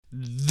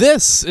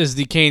This is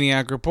the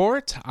Caniac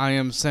Report. I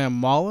am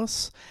Sam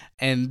Wallace,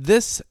 and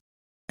this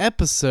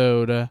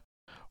episode,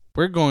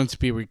 we're going to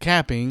be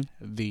recapping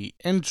the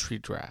entry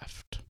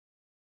draft.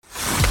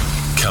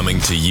 Coming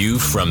to you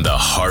from the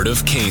heart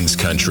of Canes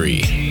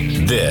country,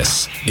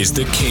 this is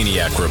the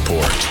Caniac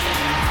Report.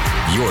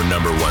 Your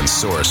number one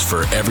source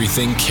for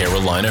everything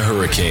Carolina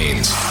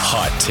Hurricanes,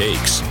 hot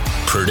takes,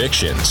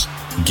 predictions,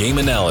 game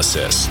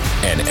analysis,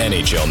 and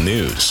NHL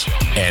news.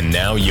 And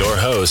now your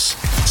hosts,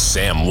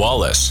 Sam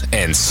Wallace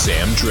and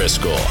Sam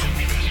Driscoll.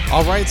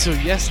 All right, so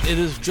yes, it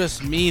is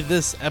just me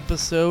this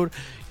episode,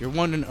 your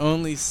one and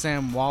only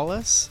Sam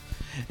Wallace.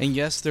 And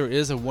yes, there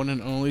is a one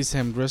and only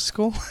Sam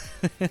Driscoll.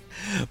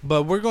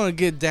 But we're going to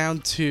get down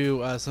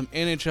to some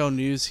NHL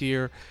news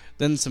here,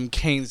 then some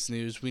Canes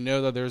news. We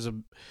know that there's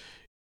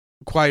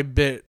quite a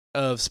bit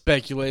of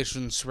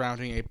speculation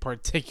surrounding a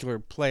particular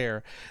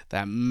player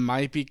that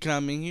might be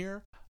coming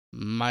here,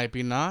 might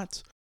be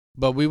not,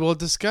 but we will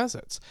discuss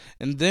it.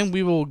 And then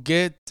we will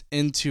get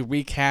into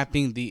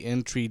recapping the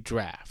entry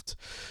draft.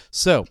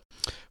 So,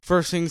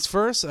 first things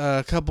first,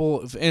 a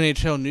couple of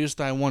NHL news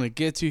that I want to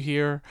get to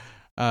here.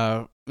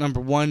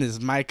 Number one is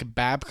Mike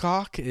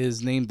Babcock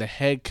is named the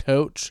head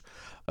coach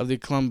of the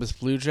Columbus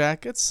Blue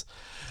Jackets.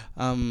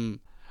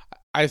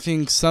 I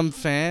think some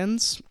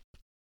fans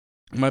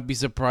might be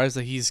surprised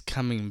that he's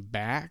coming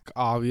back,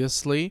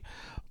 obviously.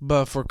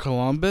 But for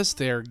Columbus,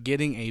 they're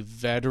getting a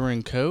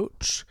veteran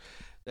coach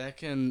that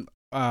can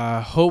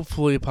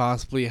hopefully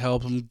possibly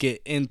help him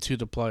get into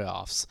the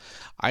playoffs.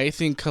 I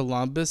think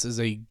Columbus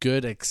is a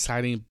good,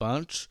 exciting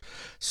bunch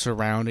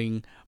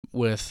surrounding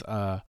with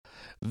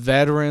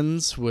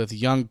veterans, with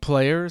young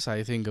players.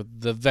 I think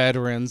of the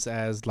veterans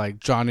as like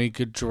Johnny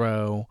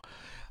Gaudreau,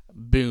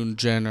 Boone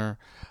Jenner,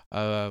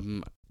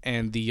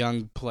 and the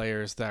young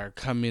players that are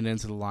coming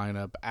into the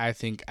lineup. I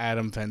think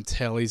Adam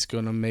Fantilli's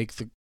going to make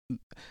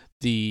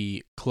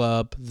the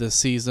club this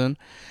season,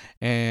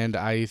 and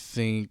I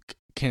think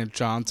Kent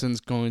Johnson's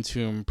going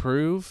to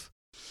improve.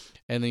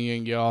 And then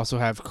you also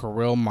have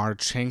Kirill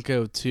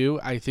Marchenko too.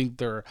 I think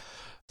there are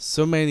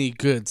so many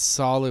good,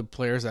 solid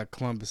players that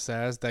Columbus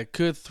has that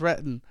could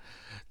threaten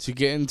to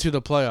get into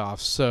the playoffs.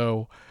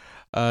 So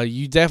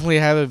you definitely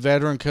have a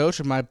veteran coach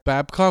in Mike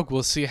Babcock.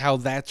 We'll see how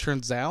that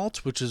turns out,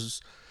 which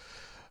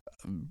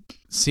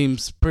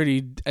seems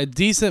a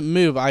decent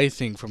move, I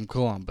think, from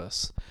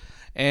Columbus.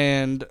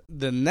 And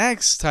the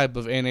next type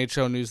of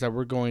NHL news that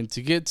we're going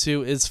to get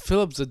to is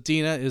Filip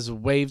Zadina is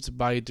waived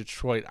by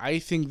Detroit. I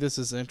think this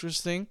is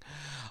interesting,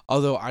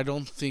 although I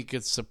don't think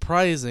it's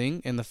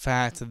surprising in the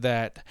fact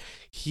that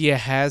he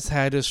has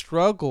had his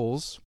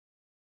struggles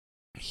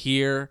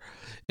here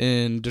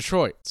in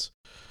Detroit.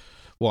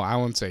 Well, I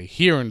wouldn't say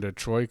here in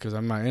Detroit because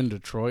I'm not in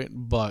Detroit,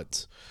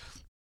 but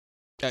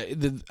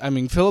Filip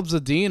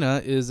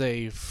Zadina is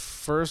a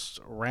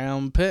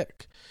first-round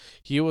pick.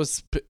 He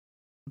was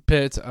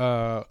picked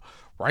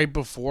right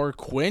before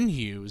Quinn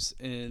Hughes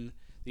in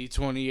the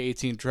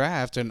 2018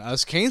 draft, and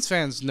us Canes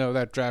fans know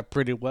that draft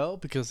pretty well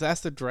because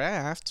that's the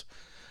draft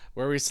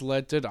where we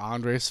selected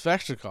Andrei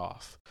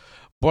Svechnikov.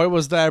 Boy,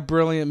 was that a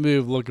brilliant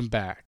move looking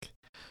back,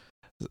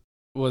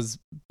 was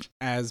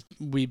as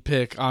we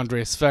pick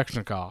Andrei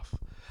Svechnikov.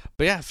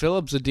 But yeah,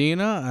 Filip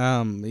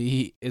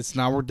Zadina, it's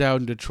not worked out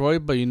in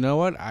Detroit, but you know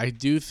what? I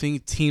do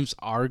think teams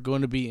are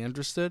going to be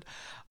interested.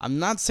 I'm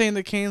not saying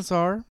the Canes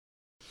are,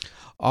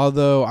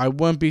 although I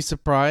wouldn't be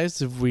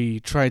surprised if we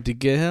tried to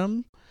get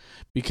him,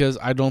 because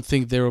I don't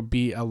think there will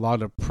be a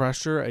lot of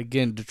pressure.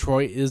 Again,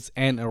 Detroit is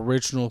an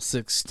original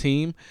six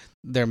team.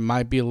 There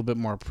might be a little bit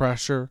more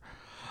pressure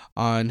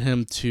on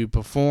him to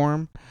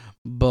perform.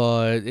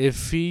 But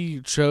if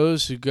he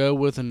chose to go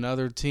with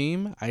another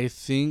team, I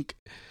think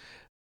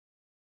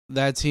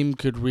that team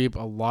could reap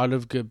a lot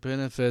of good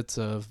benefits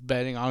of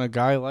betting on a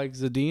guy like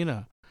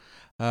Zadina.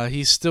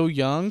 He's still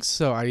young,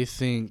 so I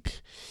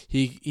think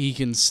he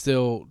can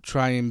still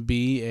try and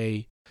be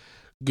a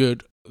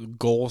good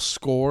goal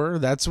scorer.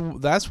 That's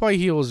why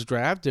he was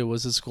drafted,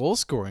 was his goal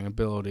scoring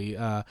ability.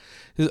 I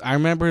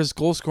remember his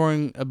goal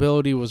scoring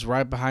ability was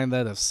right behind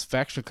that of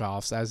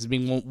Svechnikov's as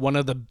being one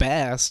of the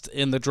best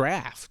in the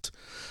draft.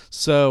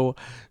 So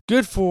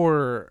good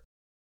for,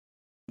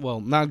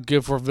 well, not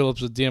good for Filip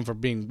Zadina for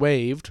being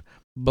waived,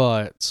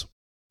 but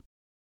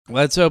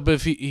let's hope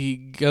if he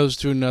goes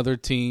to another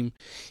team,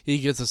 he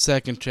gets a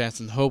second chance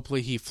and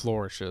hopefully he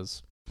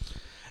flourishes.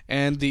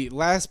 And the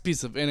last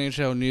piece of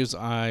NHL news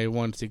I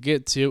wanted to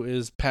get to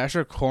is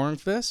Patrick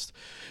Hornqvist,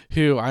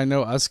 who I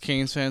know us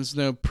Canes fans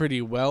know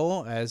pretty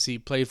well as he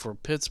played for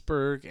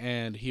Pittsburgh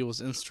and he was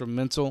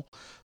instrumental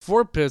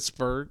for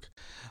Pittsburgh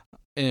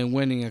in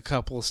winning a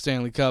couple of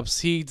Stanley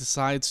Cups. He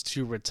decides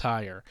to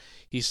retire.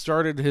 He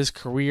started his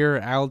career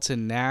out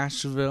in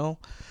Nashville,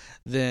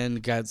 then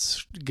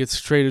gets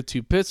traded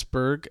to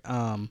Pittsburgh.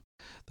 That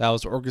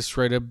was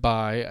orchestrated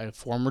by a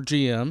former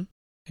GM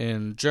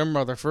in Jim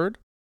Rutherford.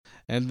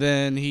 And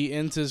then he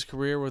ends his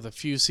career with a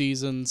few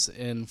seasons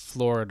in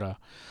Florida.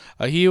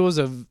 He was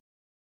a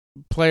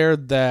player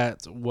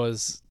that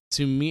was,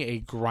 to me, a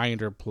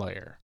grinder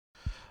player.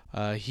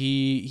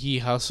 He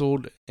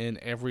hustled in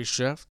every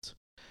shift,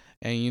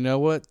 and you know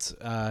what?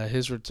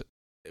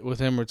 With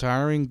him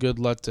retiring, good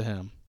luck to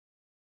him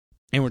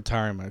in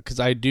retirement, because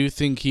I do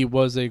think he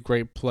was a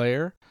great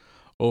player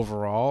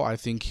overall. I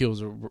think he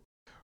was a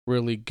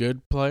really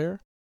good player,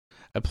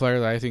 a player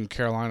that I think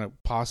Carolina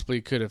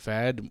possibly could have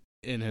had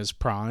in his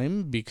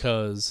prime,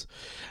 because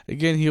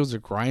again, he was a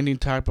grinding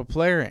type of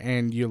player,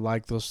 and you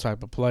like those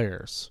type of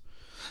players.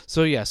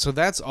 So yeah, so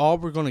that's all.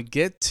 We're going to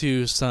get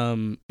to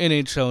some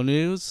NHL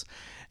news,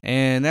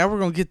 and now we're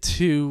going to get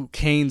to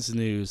Canes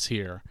news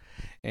here.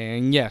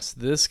 And yes,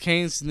 this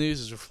Canes news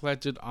is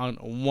reflected on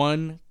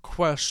one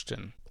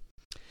question: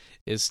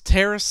 is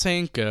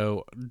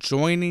Tarasenko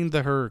joining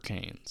the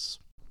Hurricanes?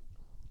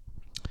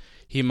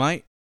 He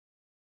might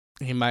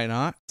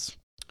not.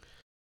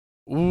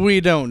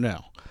 We don't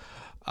know.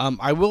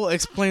 I will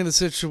explain the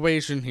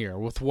situation here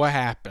with what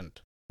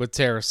happened with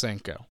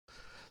Tarasenko.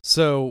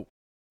 So,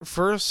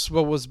 first,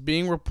 what was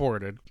being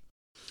reported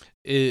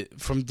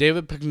from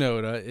David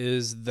Pagnotta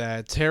is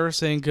that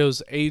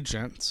Tarasenko's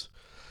agent,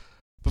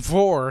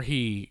 before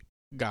he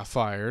got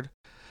fired,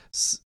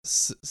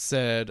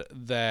 said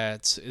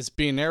that it's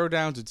being narrowed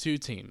down to 2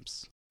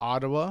 teams.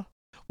 Ottawa,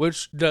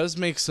 which does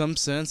make some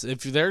sense.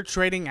 If they're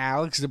trading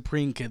Alex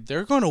DeBrincat,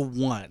 they're going to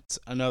want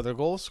another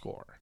goal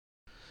scorer.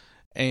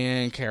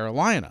 And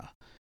Carolina.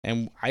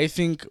 And I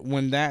think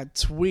when that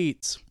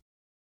tweet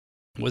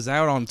was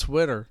out on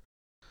Twitter,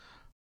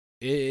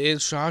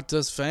 it shocked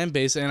us fan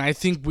base, and I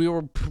think we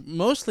were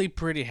mostly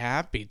pretty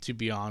happy, to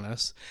be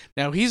honest.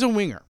 Now, he's a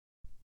winger.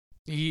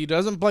 He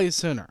doesn't play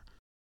center.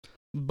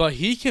 But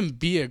he can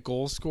be a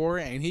goal scorer,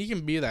 and he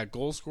can be that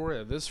goal scorer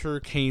that this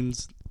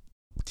Hurricanes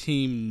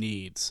team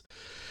needs.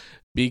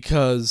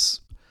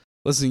 Because,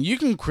 listen, you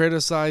can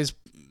criticize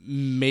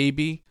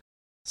maybe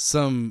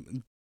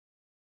some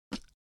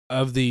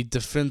of the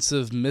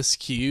defensive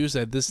miscues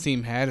that this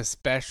team had,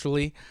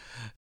 especially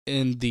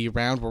in the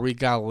round where we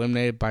got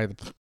eliminated by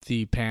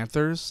the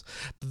Panthers.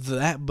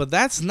 But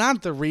that's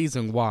not the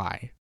reason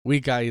why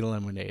we got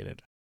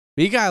eliminated.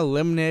 We got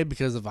eliminated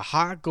because of a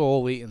hot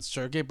goalie in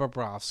Sergei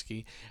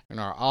Bobrovsky, and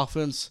our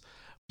offense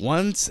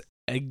once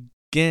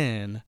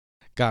again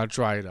got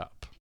dried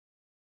up.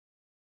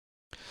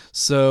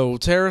 So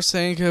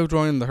Tarasenko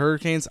joining the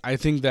Hurricanes, I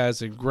think that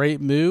is a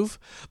great move,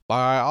 but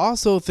I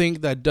also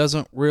think that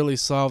doesn't really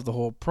solve the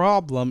whole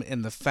problem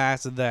in the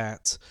fact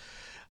that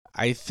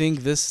I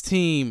think this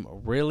team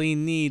really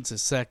needs a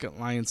second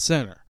line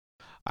center.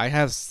 I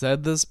have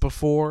said this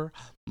before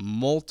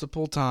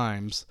multiple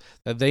times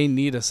that they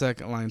need a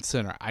second line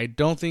center. I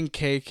don't think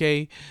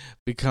KK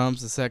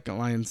becomes the second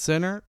line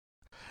center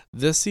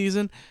this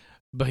season,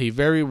 but he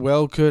very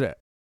well could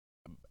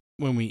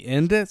when we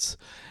end it,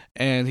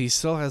 and he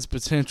still has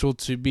potential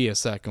to be a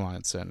second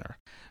line center.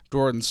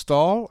 Jordan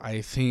Staal,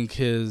 I think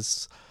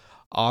his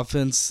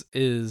offense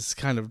is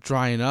kind of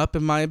drying up,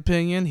 in my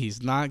opinion.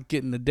 He's not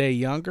getting a day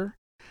younger.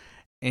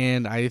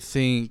 And I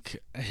think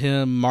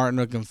him,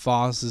 Martinook, and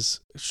Foss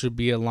should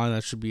be a line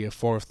that should be a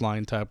 4th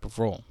line type of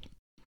role.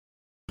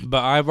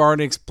 But I've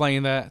already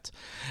explained that,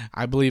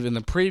 I believe, in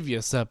the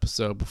previous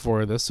episode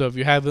before this. So if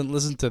you haven't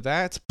listened to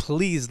that,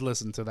 please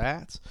listen to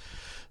that.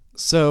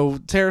 So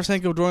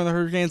Tarasenko joining the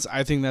Hurricanes,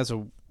 I think that's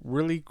a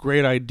really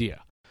great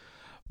idea.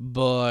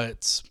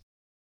 But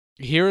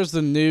here's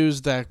the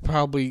news that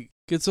probably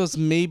gets us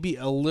maybe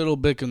a little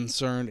bit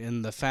concerned,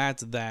 in the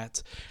fact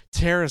that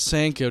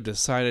Tarasenko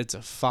decided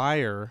to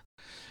fire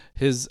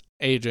his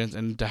agent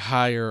and to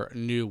hire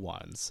new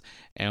ones.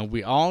 And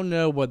we all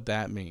know what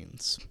that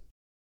means.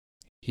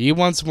 He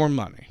wants more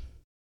money.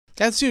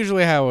 That's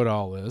usually how it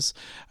all is.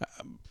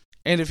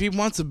 And if he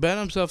wants to bet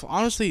himself,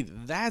 honestly,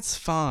 that's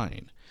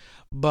fine.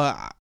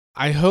 But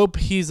I hope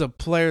he's a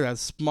player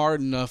that's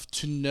smart enough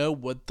to know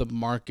what the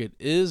market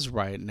is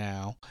right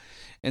now,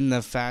 and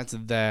the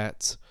fact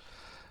that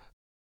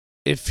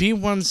if he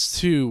wants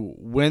to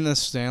win the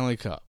Stanley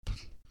Cup,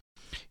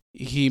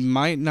 he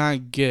might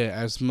not get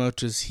as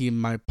much as he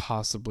might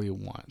possibly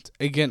want.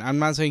 Again, I'm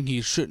not saying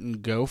he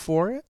shouldn't go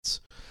for it,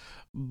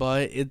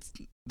 but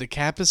the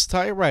cap is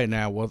tight right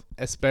now,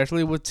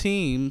 especially with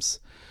teams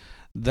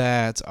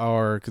that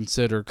are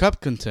considered cup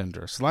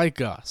contenders,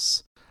 like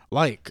us.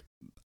 Like,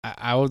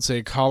 I would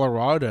say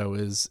Colorado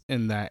is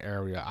in that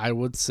area. I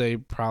would say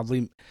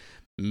probably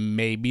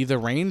maybe the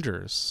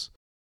Rangers,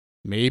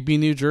 maybe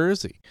New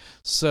Jersey.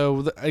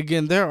 So,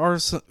 again, there are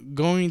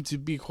going to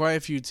be quite a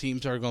few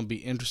teams that are going to be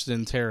interested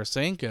in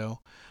Tarasenko,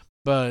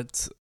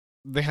 but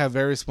they have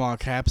very small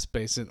cap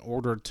space in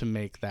order to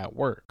make that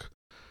work.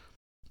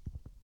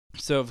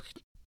 So,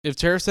 if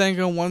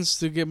Tarasenko wants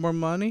to get more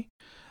money,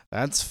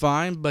 that's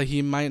fine, but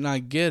he might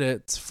not get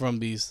it from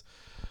these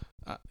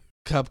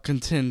cup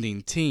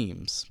contending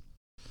teams.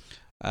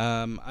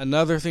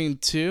 Another thing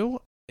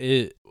too,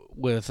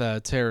 with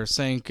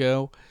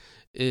Tarasenko,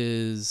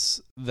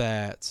 is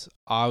that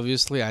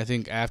obviously I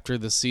think after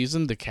the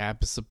season the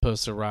cap is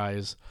supposed to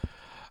rise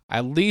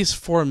at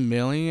least $4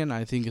 million.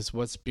 I think is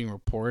what's being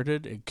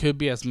reported. It could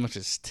be as much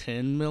as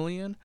 $10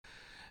 million.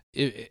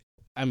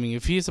 I mean,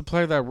 if he's a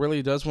player that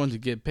really does want to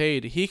get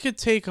paid, he could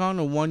take on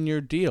a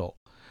 1-year deal.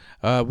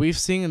 We've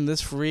seen in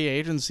this free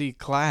agency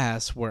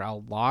class where a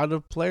lot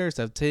of players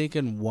have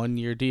taken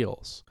 1-year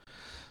deals.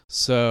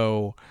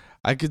 So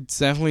I could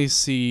definitely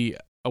see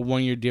a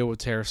 1-year deal with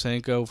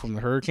Tarasenko from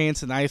the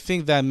Hurricanes, and I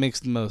think that makes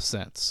the most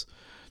sense,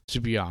 to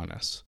be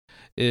honest,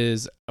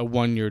 is a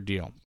 1-year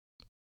deal.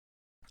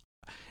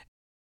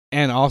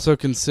 And also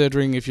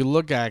considering if you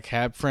look at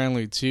cap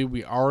friendly too,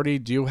 we already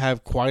do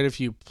have quite a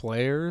few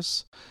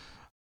players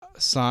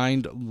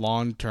signed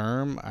long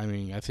term. I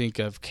mean, I think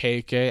of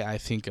KK, I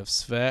think of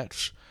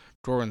Svetch.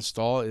 Jordan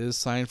Stahl is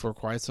signed for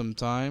quite some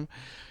time.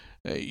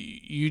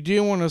 You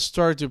do want to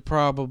start to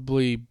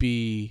probably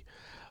be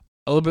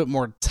a little bit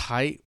more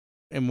tight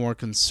and more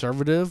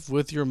conservative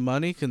with your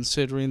money,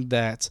 considering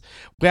that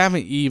we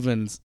haven't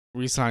even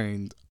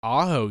re-signed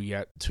Aho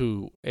yet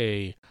to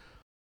a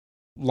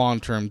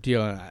long-term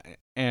deal.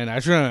 And I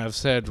shouldn't have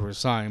said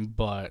resign,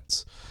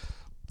 but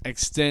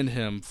extend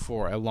him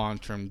for a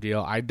long-term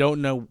deal. I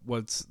don't know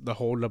what's the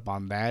holdup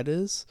on that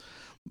is.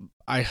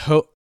 I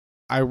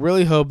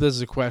really hope this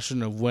is a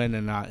question of when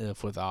and not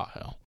if with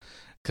Aho,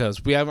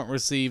 because we haven't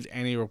received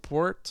any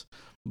report.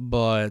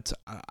 But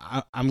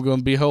I'm going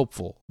to be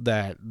hopeful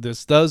that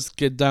this does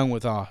get done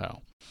with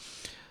Aho.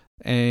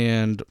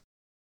 And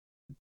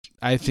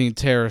I think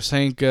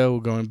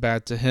Tarasenko, going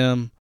back to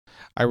him,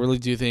 I really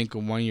do think a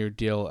 1-year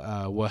deal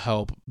will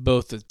help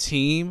both the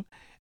team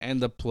and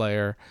the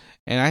player.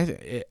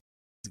 And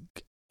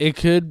it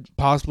could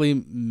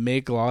possibly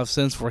make a lot of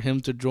sense for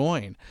him to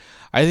join.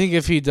 I think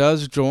if he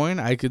does join,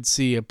 I could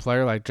see a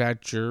player like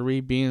Jack Drury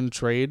being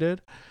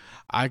traded.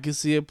 I could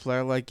see a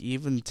player like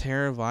even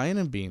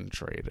Teravainen being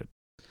traded.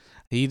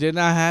 He did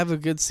not have a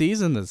good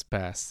season this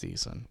past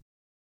season.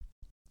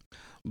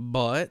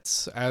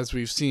 But, as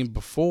we've seen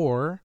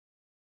before,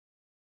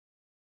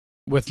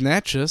 with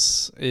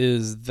Necas,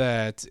 is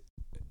that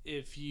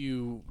if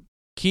you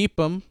keep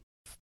him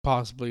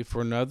possibly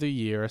for another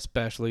year,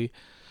 especially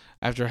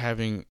after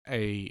having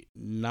a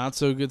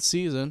not-so-good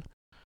season,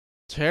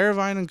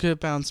 Teravainen could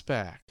bounce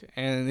back.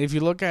 And if you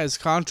look at his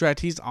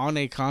contract, he's on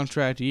a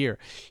contract year.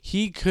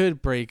 He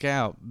could break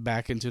out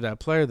back into that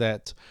player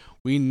that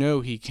we know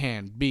he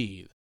can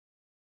be.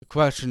 The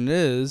question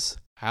is,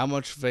 how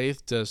much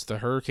faith does the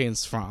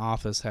Hurricanes front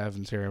office have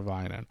in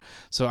Teravainen?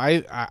 So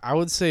I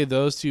would say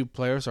those two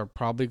players are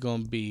probably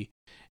going to be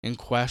in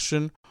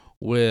question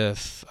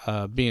with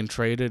being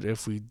traded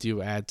if we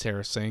do add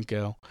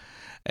Tarasenko.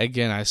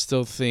 Again, I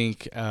still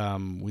think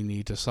we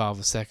need to solve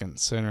a second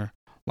center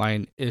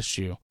line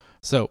issue.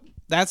 So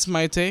that's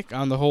my take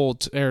on the whole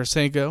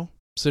Tarasenko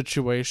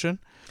situation.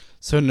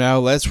 So now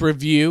let's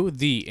review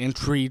the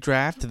entry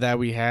draft that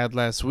we had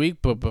last week.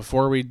 But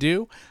before we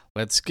do,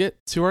 let's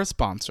get to our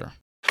sponsor.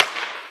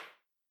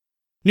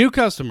 New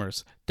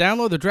customers,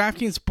 download the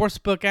DraftKings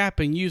Sportsbook app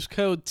and use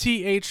code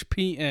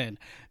THPN.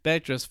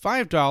 Bet just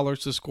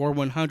 $5 to score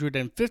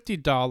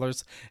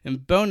 $150 in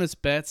bonus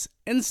bets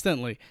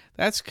instantly.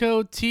 That's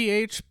code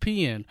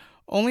THPN,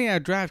 only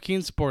at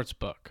DraftKings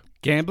Sportsbook.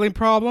 Gambling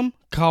problem?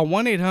 Call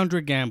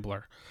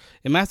 1-800-GAMBLER.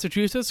 In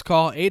Massachusetts,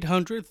 call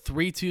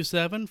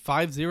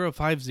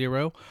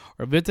 800-327-5050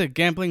 or visit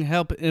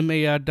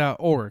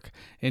gamblinghelpma.org.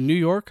 In New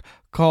York,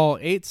 call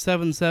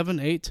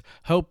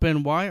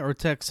 877-8-HOPE-NY or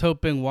text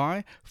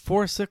HOPE-NY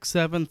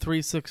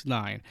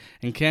 467-369.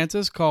 In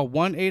Kansas, call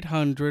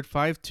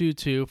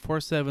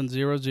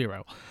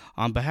 1-800-522-4700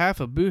 on behalf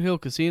of Boo Hill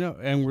Casino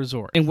and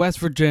Resort. In West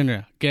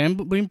Virginia,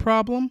 gambling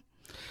problem?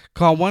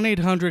 Call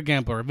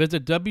 1-800-GAMBLER.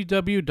 Visit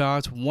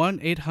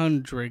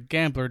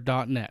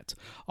www.1800gambler.net.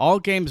 All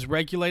games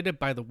regulated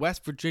by the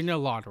West Virginia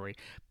Lottery.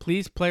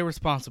 Please play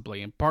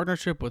responsibly in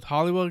partnership with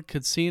Hollywood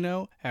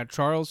Casino at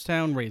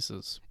Charlestown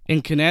Races.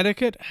 In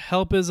Connecticut,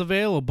 help is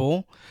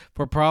available.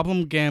 For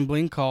problem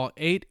gambling, call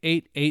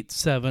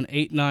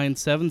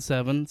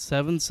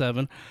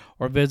 888-789-7777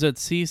 or visit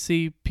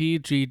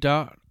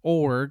ccpg.org.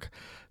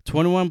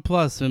 21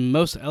 plus in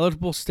most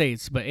eligible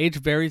states, but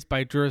age varies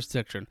by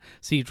jurisdiction.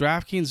 See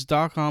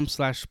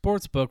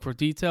DraftKings.com/sportsbook for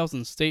details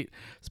and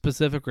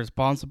state-specific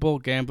responsible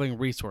gambling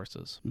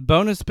resources.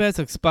 Bonus bets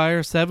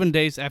expire 7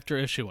 days after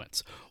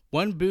issuance.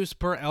 1 boost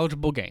per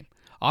eligible game.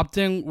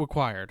 Opt-in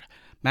required.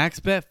 Max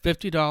bet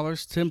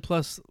 $50, 10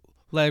 plus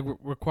leg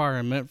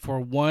requirement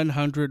for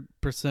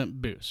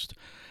 100% boost.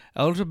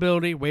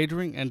 Eligibility,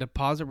 wagering, and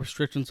deposit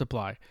restrictions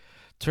apply.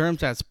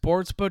 Terms at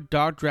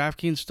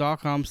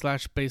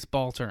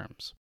sportsbook.draftkings.com/baseball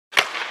terms.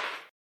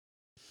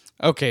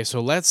 Okay,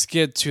 so let's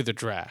get to the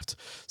draft.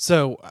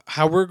 So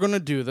how we're going to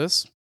do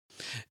this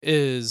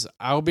is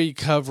I'll be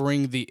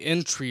covering the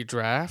entry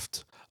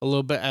draft a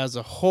little bit as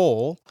a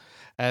whole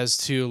as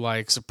to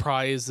like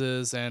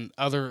surprises and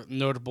other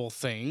notable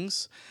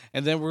things.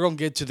 And then we're going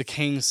to get to the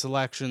Kane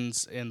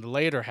selections in the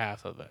later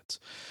half of it.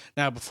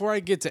 Now, before I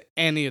get to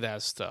any of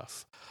that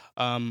stuff,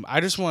 I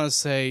just want to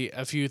say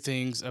a few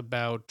things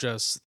about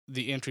just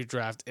the entry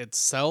draft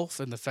itself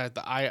and the fact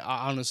that I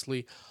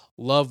honestly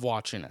love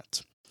watching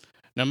it.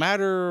 No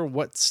matter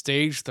what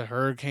stage the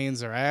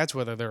Hurricanes are at,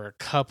 whether they're a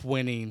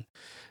cup-winning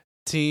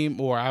team,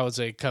 or I would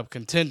say cup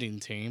contending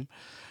team,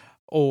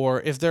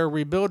 or if they're a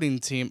rebuilding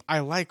team, I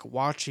like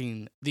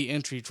watching the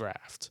entry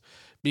draft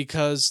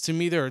because to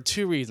me there are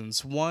two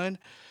reasons. One,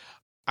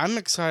 I'm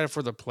excited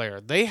for the player.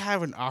 They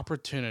have an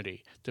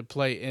opportunity to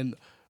play in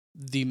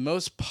the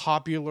most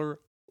popular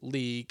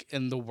league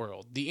in the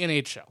world, the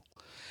NHL.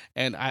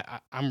 And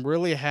I'm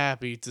really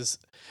happy to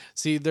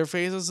see their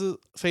faces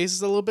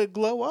a little bit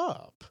glow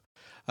up,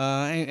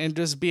 and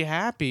just be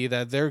happy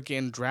that they're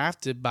getting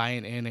drafted by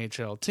an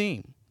NHL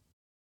team.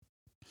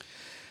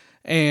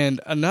 And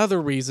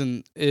another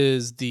reason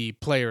is the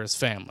player's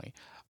family.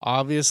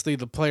 Obviously,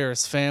 the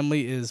player's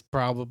family is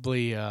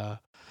probably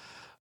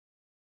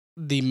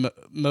the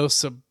most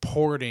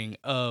supporting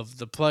of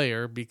the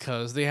player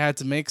because they had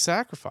to make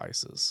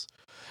sacrifices.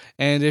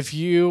 And if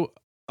you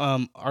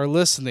are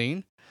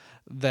listening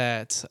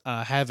that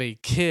have a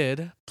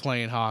kid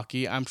playing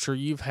hockey, I'm sure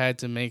you've had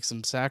to make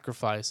some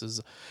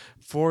sacrifices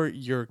for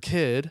your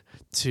kid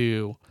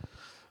to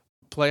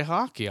play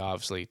hockey,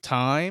 obviously.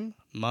 Time,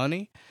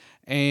 money,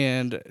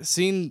 and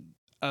seeing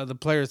the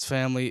player's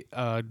family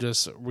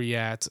just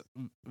react,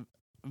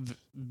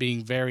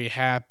 being very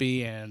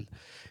happy and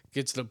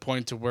get to the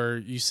point to where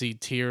you see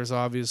tears,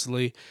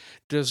 obviously,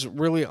 just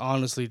really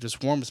honestly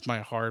just warms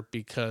my heart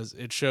because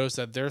it shows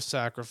that their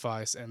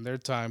sacrifice and their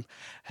time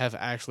have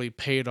actually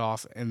paid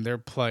off in their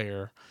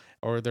player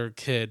or their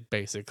kid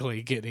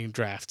basically getting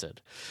drafted.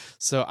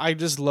 So I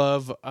just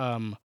love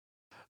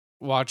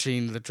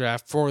watching the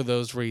draft for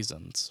those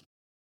reasons.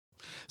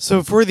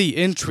 So for the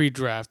entry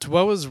draft,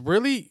 what was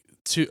really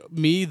to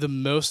me the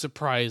most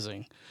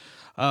surprising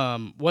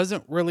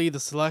wasn't really the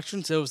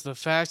selections. It was the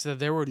fact that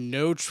there were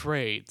no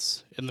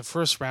trades in the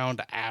first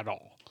round at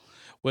all,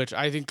 which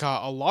I think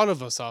caught a lot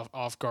of us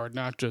off guard,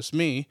 not just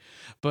me.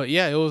 But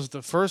yeah, it was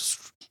the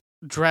first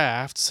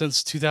draft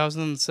since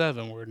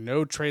 2007 where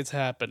no trades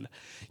happened.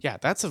 Yeah,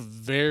 that's a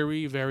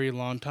very, very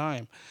long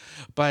time.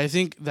 But I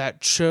think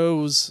that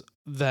shows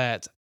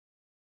that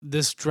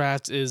this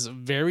draft is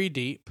very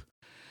deep,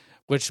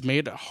 which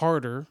made it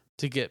harder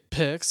to get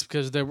picks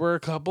because there were a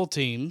couple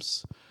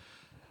teams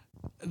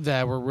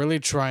that were really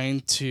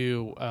trying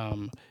to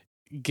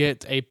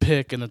get a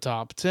pick in the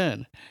top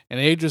 10. And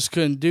they just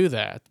couldn't do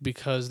that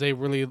because they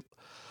really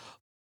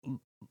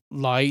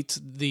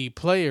liked the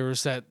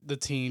players that the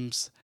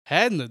teams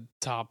had in the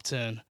top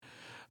 10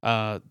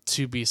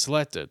 to be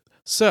selected.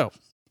 So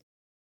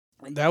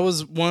that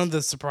was one of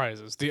the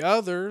surprises. The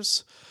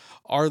others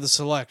are the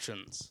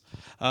selections.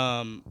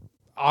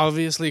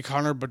 Obviously,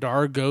 Connor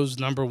Bedard goes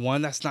number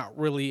one. That's not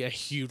really a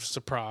huge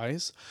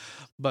surprise.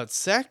 But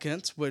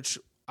second, which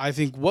I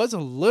think was a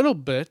little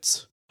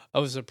bit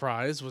of a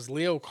surprise, was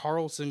Leo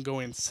Carlsson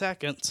going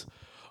second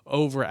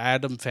over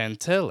Adam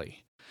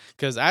Fantilli.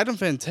 Because Adam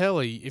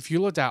Fantilli, if you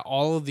looked at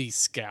all of these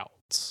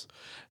scouts,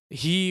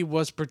 he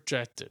was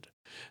projected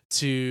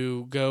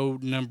to go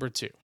number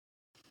two.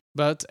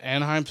 But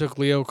Anaheim took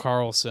Leo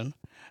Carlsson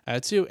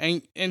at two.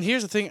 And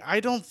here's the thing, I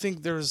don't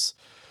think there's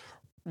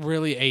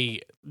really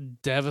a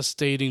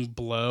devastating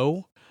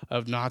blow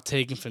of not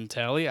taking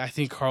Fantilli. I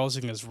think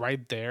Carlsson is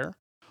right there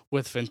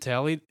with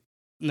Fantilli.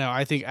 Now,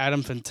 I think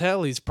Adam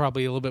Fantilli is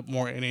probably a little bit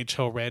more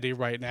NHL ready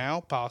right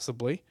now,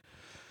 possibly.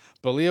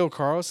 But Leo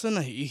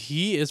Carlsson,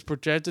 he is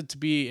projected to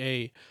be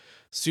a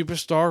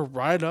superstar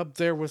right up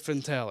there with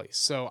Fantilli.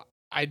 So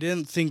I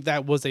didn't think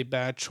that was a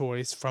bad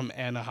choice from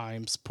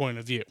Anaheim's point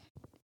of view.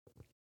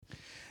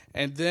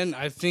 And then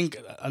I think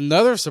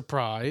another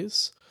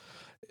surprise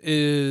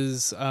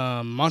is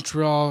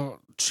Montreal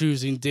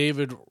choosing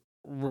David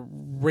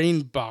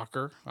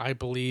Reinbacher, I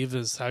believe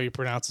is how you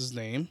pronounce his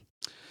name.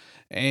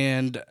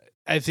 And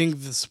I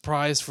think the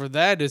surprise for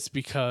that is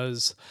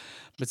because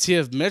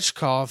Matiev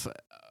Michkov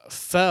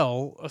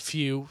fell a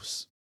few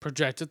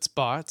projected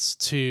spots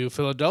to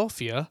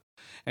Philadelphia.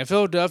 And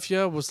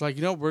Philadelphia was like,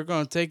 we're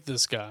going to take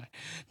this guy.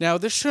 Now,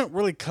 this shouldn't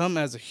really come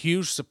as a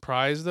huge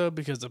surprise, though,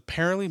 because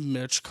apparently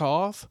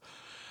Michkov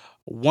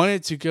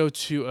wanted to go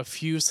to a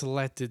few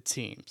selected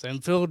teams,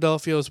 and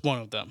Philadelphia is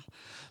one of them.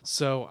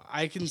 So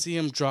I can see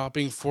him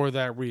dropping for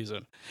that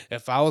reason.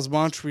 If I was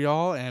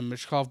Montreal and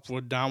Michkov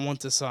would not want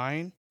to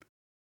sign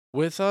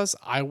with us,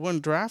 I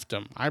wouldn't draft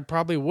him. I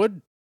probably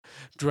would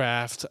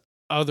draft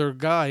other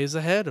guys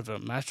ahead of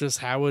him. That's just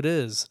how it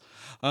is.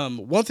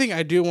 One thing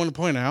I do want to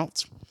point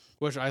out,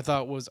 which I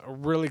thought was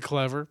really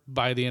clever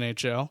by the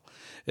NHL,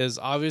 is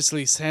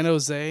obviously San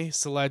Jose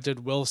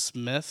selected Will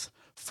Smith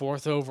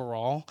 4th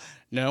overall.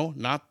 No,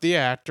 not the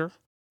actor,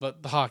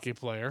 but the hockey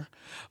player.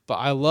 But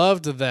I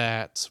loved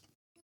that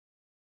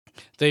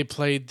they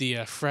played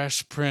the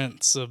Fresh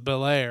Prince of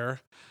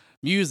Bel-Air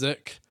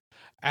music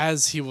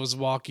as he was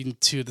walking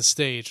to the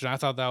stage, and I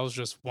thought that was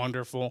just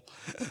wonderful.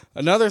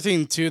 Another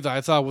thing, too, that I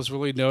thought was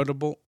really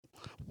notable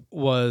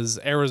was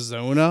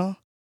Arizona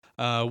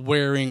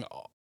wearing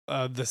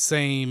the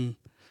same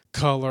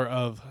color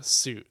of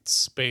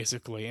suits,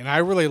 basically. And I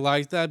really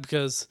like that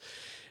because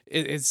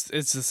it's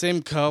the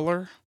same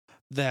color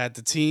that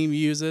the team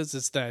uses.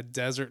 It's that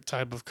desert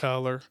type of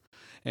color,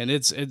 and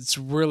it's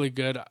really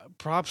good.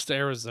 Props to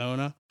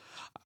Arizona.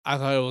 I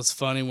thought it was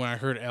funny when I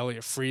heard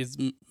Elliot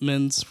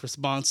Friedman's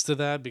response to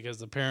that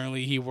because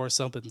apparently he wore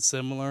something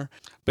similar.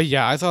 But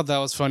yeah, I thought that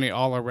was funny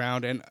all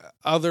around. And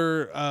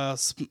other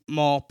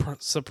small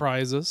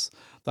surprises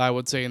that I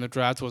would say in the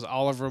draft was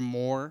Oliver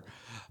Moore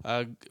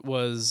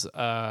was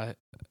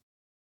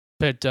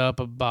picked up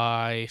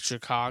by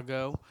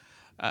Chicago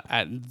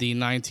at the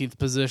 19th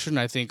position.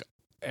 I think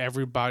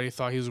everybody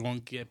thought he was going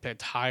to get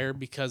picked higher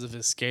because of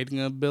his skating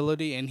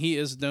ability, and he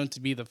is known to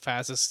be the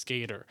fastest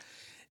skater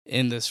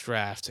in this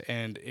draft.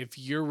 And if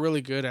you're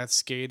really good at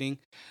skating,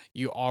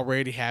 you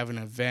already have an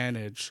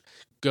advantage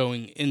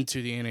going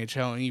into the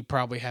NHL, and you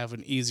probably have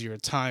an easier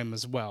time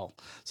as well.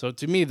 So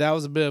to me, that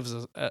was a bit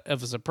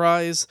of a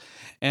surprise.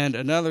 And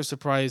another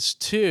surprise,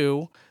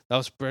 too, that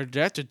was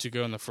projected to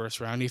go in the first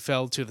round. He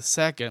fell to the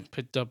second,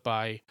 picked up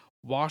by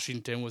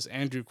Washington, was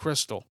Andrew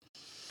Crystal.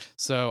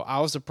 So I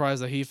was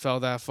surprised that he fell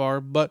that far,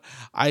 but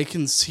I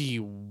can see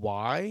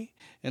why.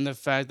 And the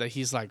fact that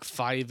he's like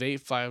 5'8",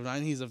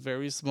 5'9", he's a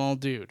very small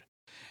dude.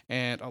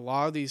 And a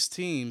lot of these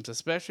teams,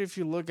 especially if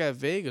you look at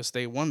Vegas,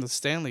 they won the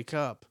Stanley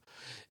Cup,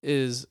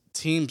 is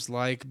teams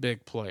like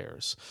big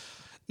players.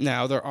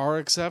 Now, there are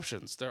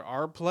exceptions. There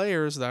are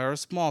players that are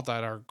small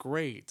that are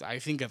great. I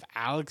think of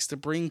Alex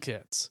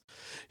DeBrincat,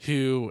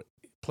 who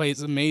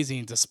plays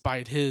amazing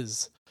despite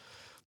his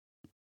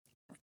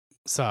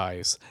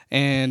size.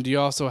 And you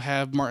also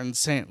have Martin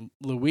St.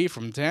 Louis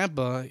from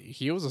Tampa.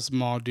 He was a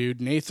small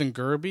dude. Nathan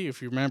Gerby,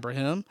 if you remember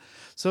him.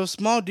 So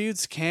small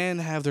dudes can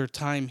have their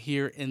time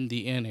here in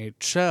the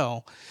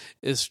NHL.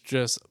 It's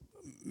just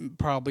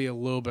probably a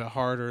little bit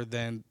harder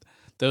than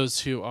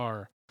those who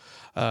are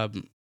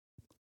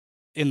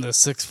in the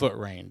 6 foot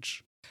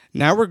range.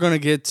 Now we're going to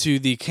get to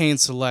the Kane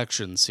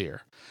selections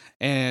here.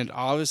 And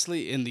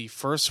obviously in the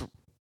first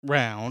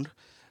round,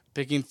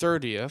 picking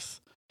 30th,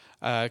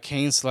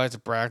 Kane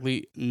selected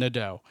Bradley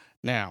Nadeau.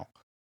 Now,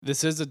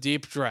 this is a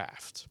deep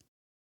draft.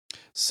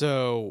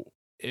 So,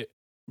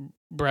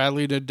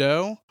 Bradley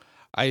Nadeau,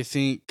 I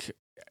think,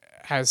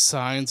 has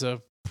signs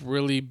of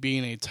really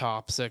being a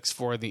top 6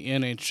 for the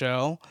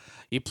NHL.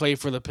 He played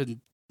for the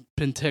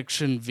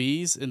Penticton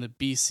Vs in the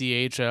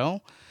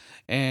BCHL,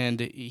 and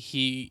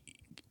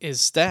his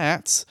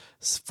stats,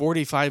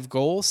 45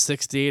 goals,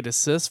 68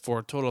 assists for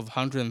a total of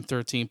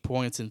 113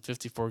 points in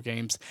 54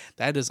 games.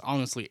 That is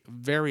honestly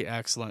very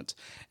excellent.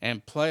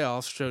 And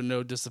playoffs show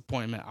no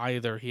disappointment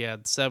either. He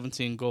had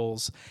 17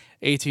 goals,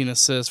 18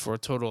 assists for a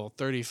total of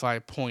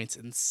 35 points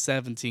in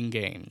 17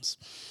 games.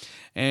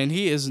 And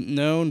he is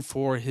known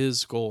for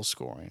his goal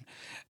scoring.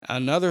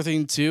 Another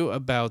thing, too,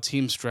 about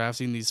teams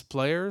drafting these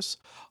players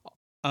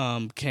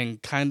can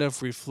kind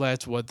of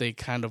reflect what they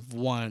kind of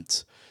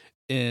want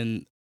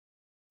in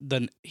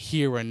the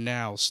here and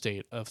now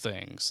state of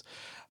things.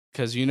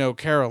 Because,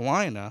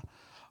 Carolina,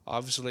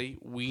 obviously,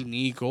 we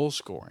need goal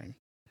scoring.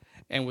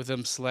 And with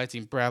them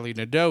selecting Bradley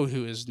Nadeau,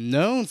 who is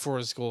known for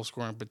his goal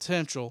scoring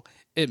potential,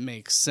 it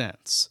makes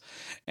sense.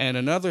 And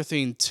another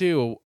thing,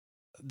 too,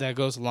 that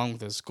goes along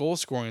with his goal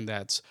scoring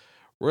that's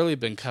really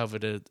been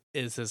coveted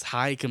is his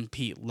high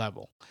compete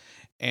level.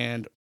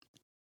 And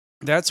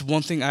that's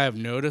one thing I have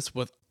noticed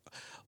with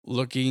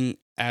looking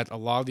at a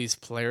lot of these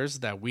players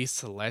that we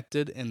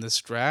selected in this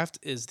draft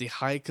is the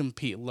high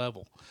compete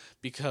level.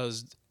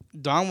 Because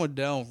Don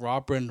Waddell,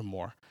 Rob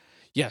Brindamore,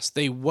 yes,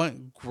 they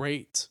want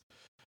great,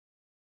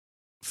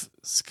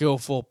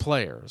 skillful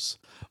players.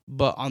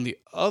 But on the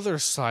other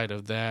side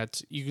of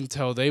that, you can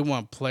tell they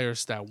want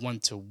players that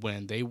want to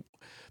win.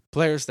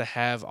 Players that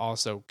have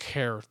also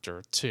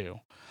character too.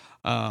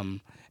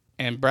 And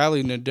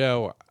Bradley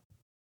Nadeau,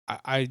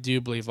 I do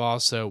believe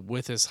also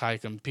with his high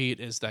compete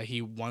is that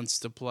he wants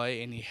to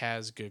play and he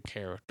has good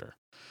character.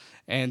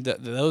 And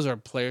those are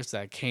players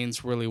that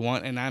Canes really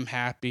want. And I'm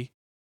happy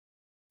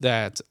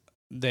that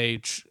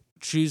they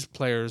choose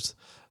players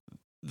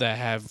that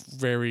have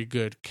very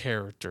good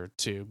character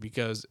too,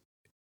 because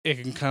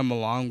it can come a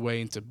long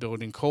way into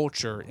building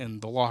culture in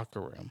the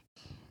locker room.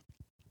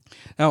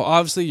 Now,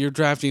 obviously, you're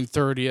drafting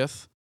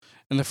 30th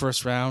in the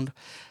first round.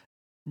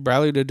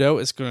 Bradley Nadeau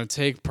is going to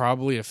take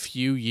probably a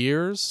few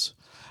years.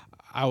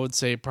 I would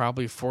say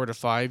probably 4 to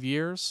 5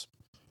 years.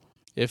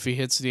 If he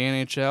hits the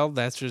NHL,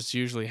 that's just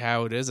usually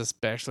how it is,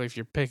 especially if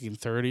you're picking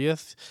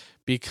 30th,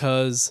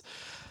 because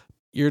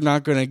you're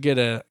not going to get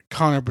a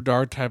Connor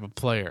Bedard type of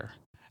player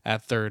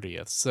at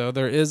 30th. So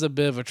there is a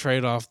bit of a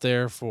trade-off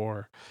there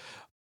for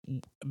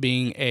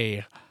being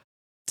a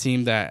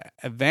team that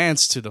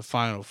advanced to the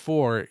Final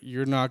Four.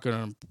 You're not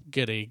going to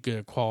get a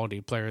good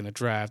quality player in the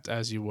draft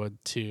as you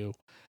would to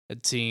a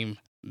team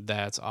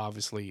that's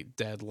obviously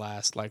dead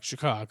last, like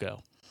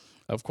Chicago,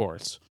 of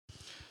course.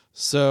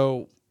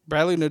 So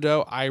Bradley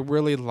Nadeau, I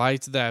really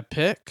liked that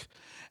pick.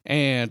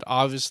 And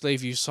obviously,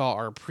 if you saw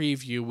our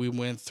preview, we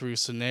went through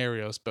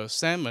scenarios, both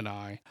Sam and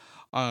I,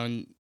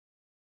 on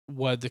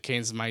what the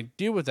Canes might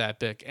do with that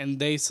pick. And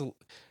they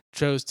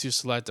chose to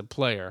select a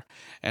player.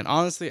 And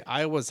honestly,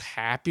 I was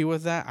happy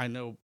with that. I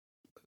know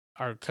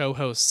our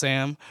co-host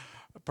Sam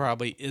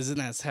probably isn't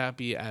as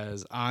happy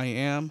as I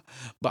am,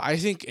 but I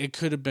think it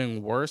could have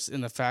been worse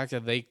in the fact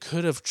that they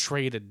could have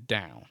traded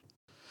down,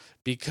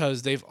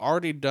 because they've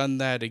already done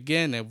that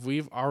again, and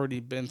we've already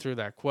been through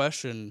that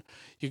question.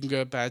 You can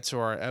go back to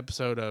our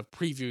episode of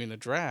previewing the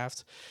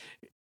draft.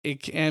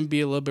 It can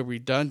be a little bit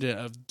redundant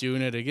of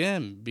doing it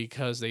again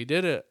because they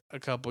did it a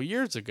couple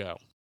years ago.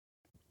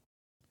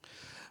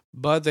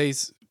 But they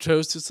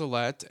chose to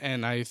select,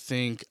 and I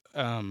think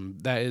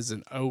that is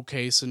an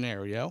okay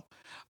scenario.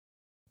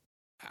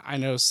 I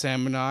know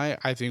Sam and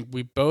I think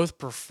we both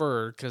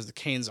prefer, because the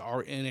Canes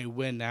are in a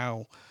win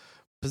now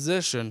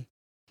position,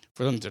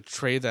 for them to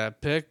trade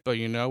that pick. But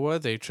you know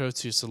what? They chose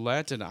to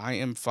select, and I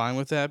am fine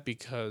with that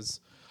because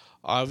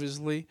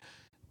obviously,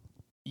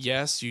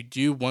 yes, you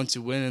do want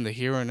to win in the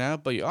here and now,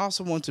 but you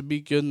also want to be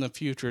good in the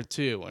future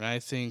too. And I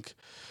think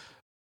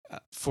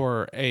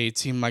for a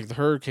team like the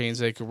Hurricanes,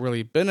 they could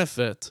really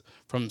benefit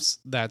from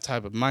that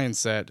type of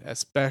mindset,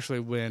 especially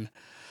when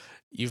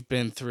you've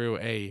been through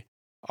a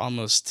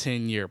almost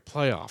 10-year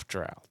playoff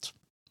drought.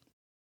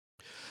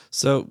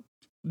 So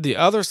the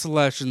other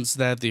selections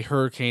that the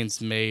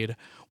Hurricanes made,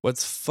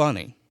 what's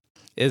funny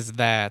is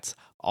that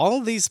all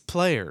of these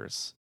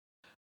players,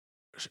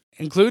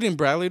 including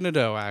Bradley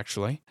Nadeau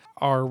actually,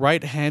 are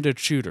right-handed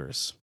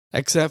shooters,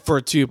 except for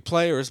 2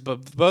 players,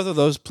 but both of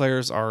those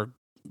players are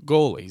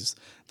goalies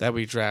that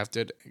we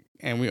drafted,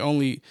 and we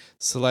only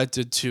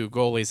selected 2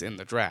 goalies in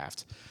the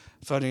draft.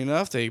 Funny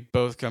enough, they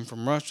both come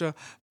from Russia,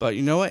 but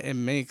you know what? It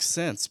makes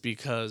sense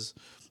because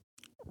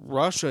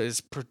Russia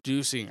is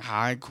producing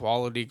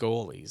high-quality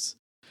goalies.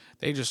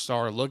 They just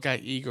started. Look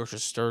at Igor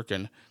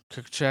Shesterkin,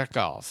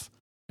 Kochetkov.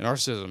 In our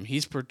system,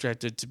 he's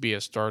projected to be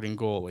a starting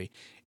goalie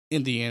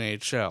in the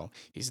NHL.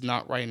 He's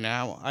not right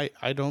now,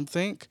 I don't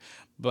think,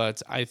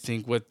 but I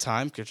think with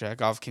time,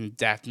 Kochetkov can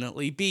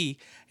definitely be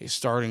a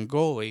starting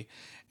goalie.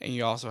 And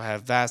you also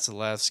have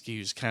Vasilevsky,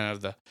 who's kind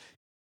of the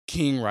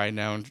king right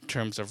now in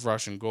terms of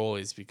Russian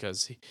goalies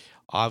because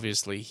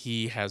obviously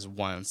he has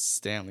won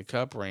Stanley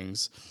Cup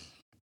rings.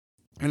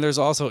 And there's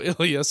also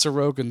Ilya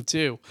Sorokin,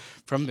 too,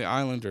 from the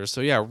Islanders. So,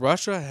 yeah,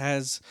 Russia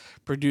has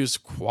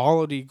produced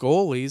quality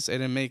goalies,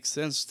 and it makes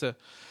sense to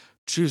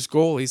choose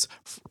goalies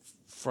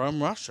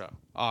from Russia,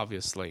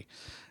 obviously.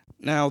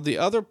 Now, the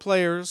other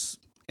players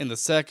in the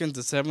 2nd to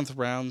 7th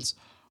rounds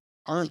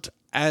aren't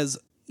as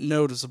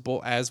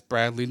noticeable as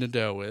Bradley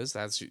Nadeau is.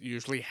 That's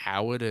usually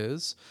how it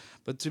is.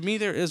 But to me,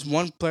 there is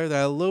one player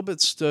that a little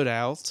bit stood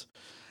out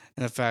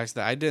in the fact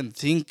that I didn't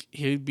think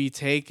he'd be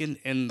taken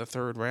in the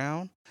 3rd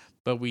round.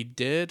 But we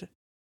did.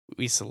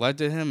 We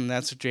selected him, and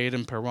that's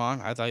Jayden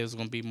Perron. I thought he was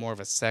going to be more of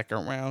a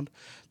 2nd round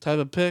type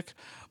of pick.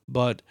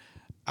 But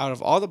out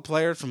of all the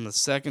players from the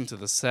 2nd to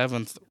the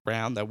 7th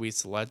round that we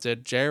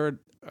selected, Jayden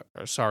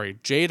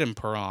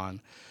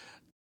Perron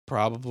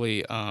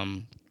probably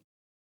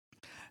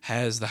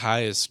has the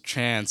highest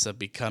chance of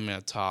becoming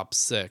a top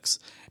 6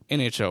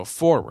 NHL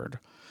forward.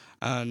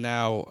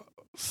 Now,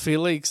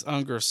 Felix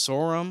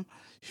Unger-Sorum,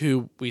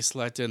 who we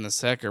selected in the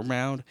 2nd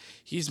round,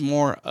 he's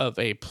more of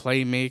a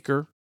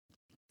playmaker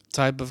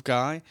type of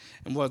guy.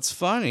 And what's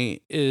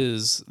funny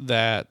is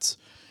that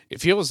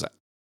if he was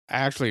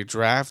actually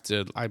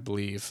drafted, I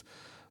believe,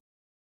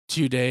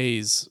 2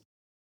 days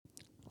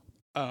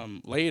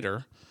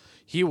later,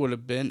 he would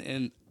have been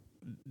in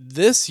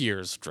this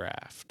year's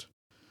draft.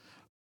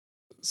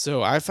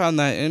 So I found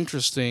that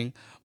interesting,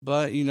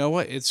 but you know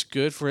what? It's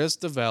good for his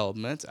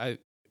development.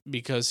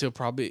 Because he'll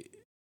probably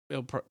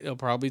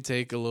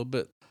take a little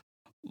bit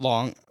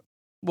long.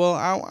 Well,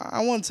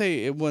 I won't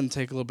say it wouldn't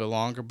take a little bit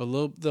longer, but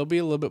there'll be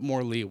a little bit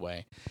more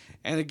leeway.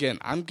 And again,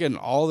 I'm getting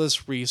all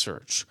this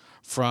research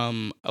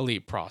from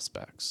Elite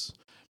Prospects.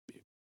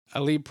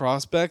 Elite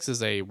Prospects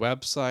is a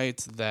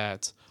website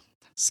that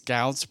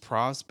scouts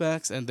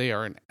prospects, and they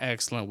are an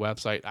excellent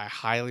website. I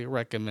highly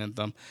recommend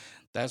them.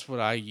 That's what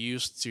I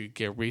use to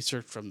get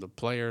research from the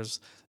players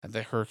that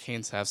the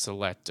Hurricanes have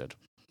selected.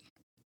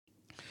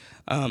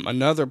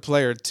 Another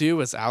player,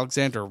 too, is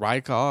Alexander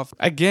Rykov.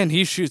 Again,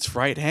 he shoots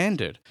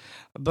right-handed,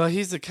 but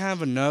he's a kind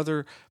of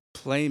another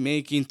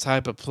playmaking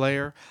type of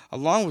player,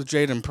 along with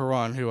Jayden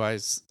Perron, who I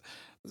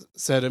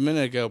said a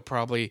minute ago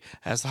probably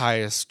has the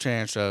highest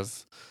chance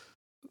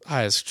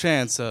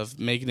of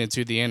making it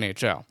to the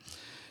NHL.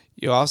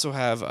 You also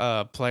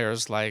have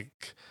players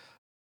like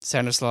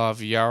Stanislav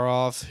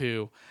Yarov,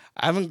 who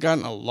I haven't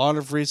gotten a lot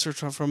of research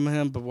from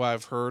him, but what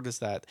I've heard is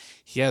that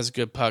he has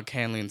good puck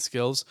handling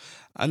skills.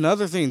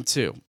 Another thing,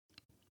 too,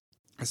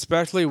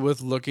 especially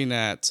with looking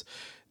at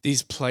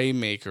these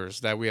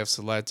playmakers that we have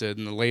selected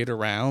in the later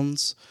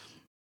rounds,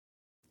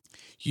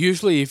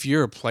 usually if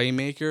you're a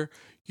playmaker,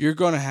 you're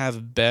going to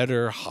have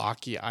better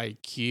hockey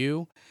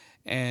IQ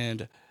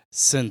and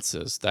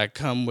senses that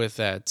come with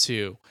that,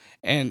 too.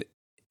 And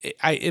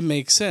it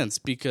makes sense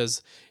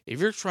because if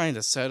you're trying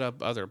to set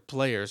up other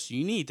players,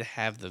 you need to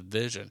have the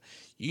vision.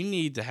 You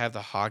need to have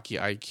the hockey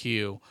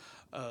IQ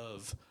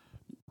of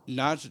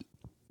not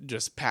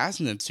just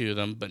passing it to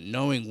them, but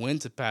knowing when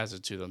to pass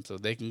it to them so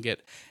they can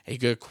get a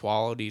good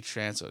quality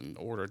chance in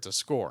order to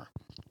score.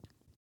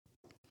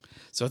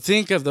 So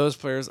think of those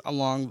players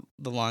along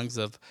the lines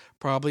of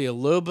probably a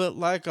little bit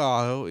like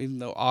Aho, even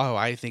though Aho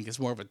I think is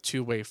more of a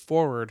two-way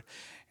forward,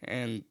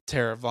 and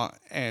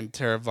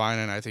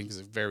Teravainen I think is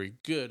a very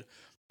good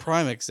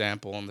prime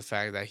example on the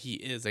fact that he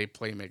is a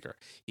playmaker.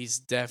 He's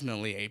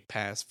definitely a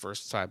pass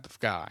first type of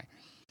guy.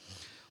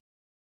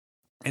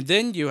 And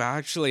then you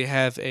actually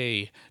have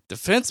a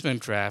defenseman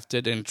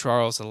drafted in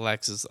Charles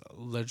Alexis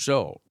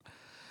Legault.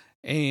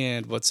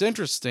 And what's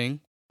interesting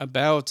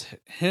about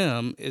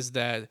him is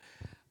that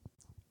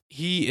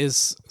he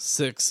is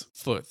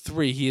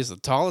 6'3". He is the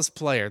tallest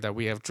player that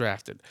we have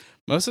drafted.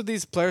 Most of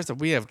these players that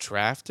we have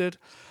drafted,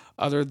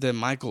 other than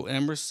Michael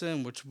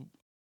Emerson, which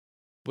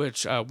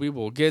we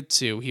will get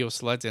to, he was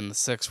selected in the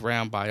 6th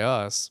round by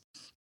us,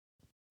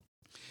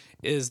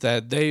 is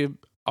that they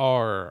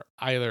are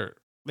either,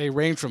 they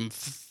range from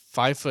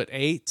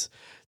 5'8"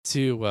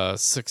 to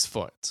 6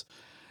 foot.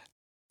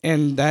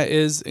 And that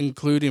is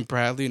including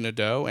Bradley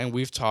Nadeau, and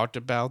we've talked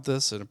about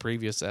this in a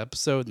previous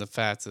episode, and the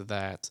fact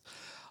that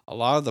a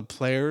lot of the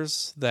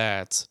players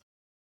that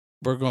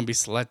were going to be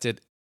selected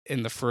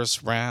in the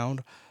 1st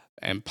round,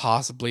 and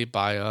possibly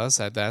by us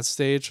at that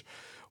stage,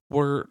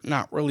 were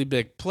not really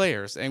big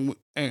players, and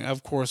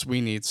of course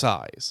we need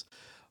size.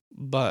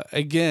 But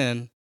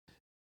again,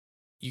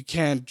 you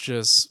can't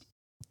just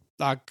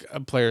knock a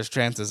player's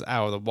chances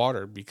out of the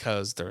water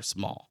because they're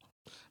small.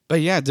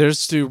 But yeah,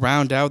 there's to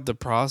round out the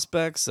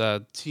prospects,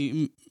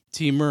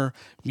 Timur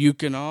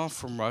Mukanov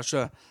from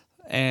Russia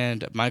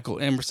and Michael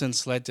Emerson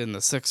selected in the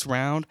 6th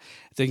round.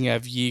 Then you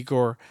have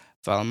Yegor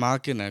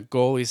Valmakin, a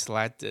goalie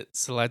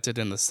selected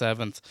in the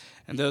 7th.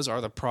 And those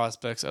are the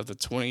prospects of the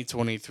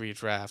 2023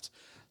 draft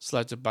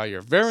selected by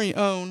your very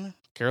own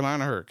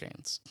Carolina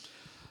Hurricanes.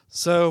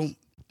 So,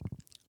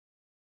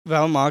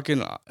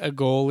 Valmakin, a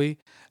goalie,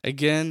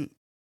 again,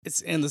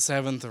 it's in the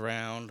 7th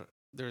round.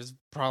 There's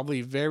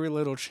probably very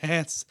little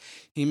chance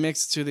he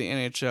makes it to the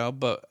NHL,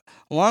 but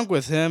along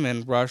with him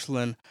and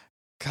Ruslan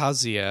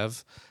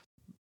Kaziev,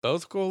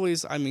 both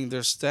goalies, I mean,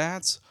 their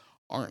stats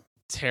aren't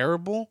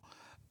terrible,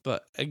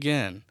 but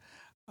again,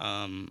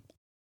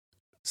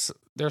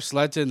 they're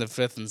selected in the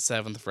 5th and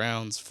 7th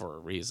rounds for a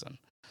reason.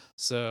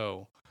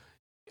 So,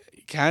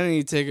 you kind of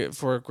need to take it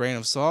for a grain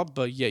of salt,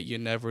 but yet you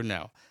never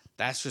know.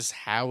 That's just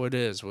how it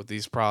is with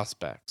these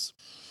prospects.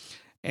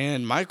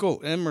 And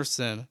Michael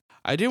Emerson,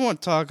 I do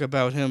want to talk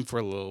about him for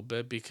a little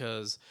bit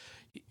because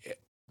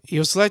he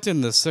was selected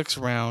in the 6th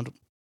round,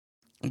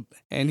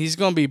 and he's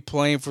going to be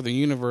playing for the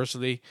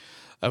University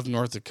of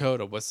North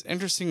Dakota. What's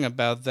interesting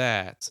about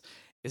that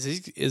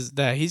is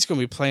that he's going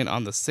to be playing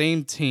on the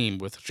same team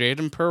with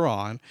Jaden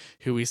Perron,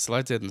 who we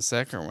selected in the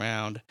 2nd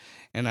round,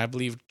 and I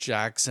believe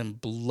Jackson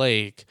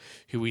Blake,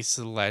 who we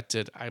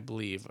selected, I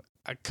believe,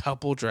 a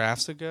couple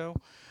drafts ago.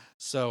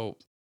 So,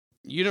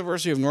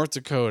 University of North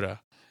Dakota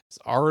is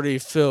already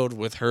filled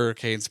with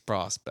Hurricanes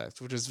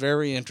prospects, which is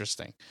very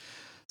interesting.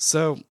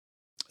 So,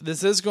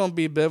 this is going to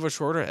be a bit of a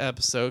shorter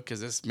episode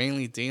because it's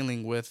mainly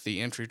dealing with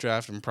the entry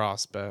draft and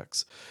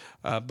prospects.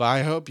 But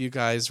I hope you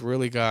guys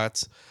really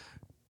got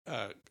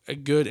a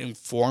good,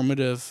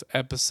 informative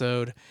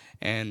episode.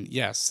 And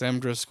yes, Sam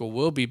Driscoll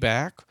will be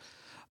back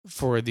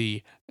for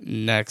the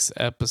next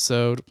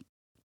episode.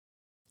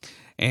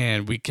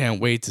 And we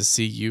can't wait to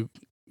see you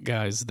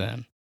guys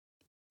then.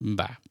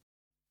 Bye.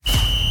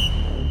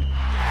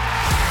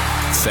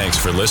 Thanks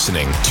for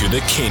listening to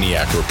the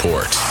Caniac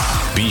Report.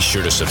 Be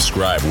sure to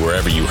subscribe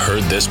wherever you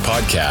heard this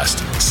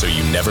podcast so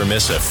you never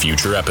miss a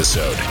future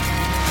episode.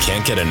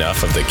 Can't get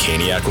enough of the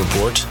Caniac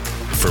Report?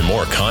 For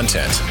more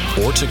content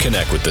or to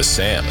connect with the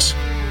Sams,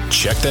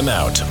 check them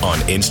out on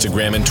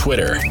Instagram and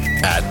Twitter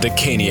at the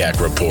Caniac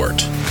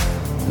Report.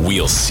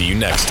 We'll see you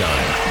next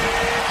time.